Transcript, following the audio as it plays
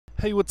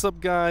Hey, what's up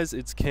guys?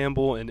 It's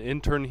Campbell, an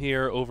intern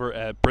here over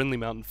at Brindlee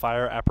Mountain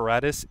Fire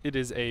Apparatus. It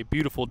is a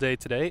beautiful day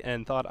today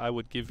and thought I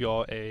would give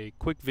y'all a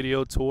quick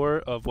video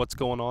tour of what's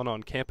going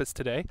on campus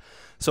today.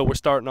 So we're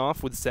starting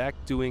off with Zach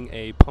doing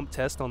a pump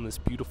test on this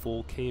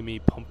beautiful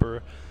KME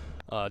pumper,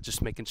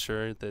 just making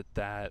sure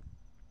that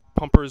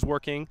pumper is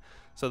working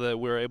so that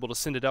we're able to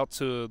send it out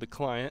to the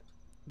client.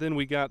 Then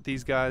we got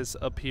these guys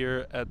up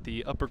here at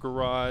the upper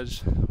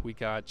garage. We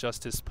got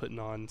Justice putting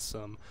on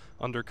some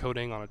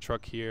undercoating on a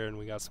truck here, and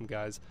we got some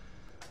guys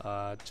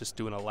just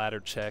doing a ladder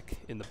check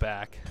in the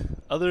back.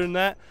 Other than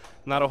that,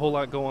 not a whole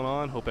lot going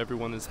on. Hope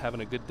everyone is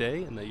having a good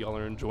day and that y'all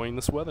are enjoying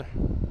this weather.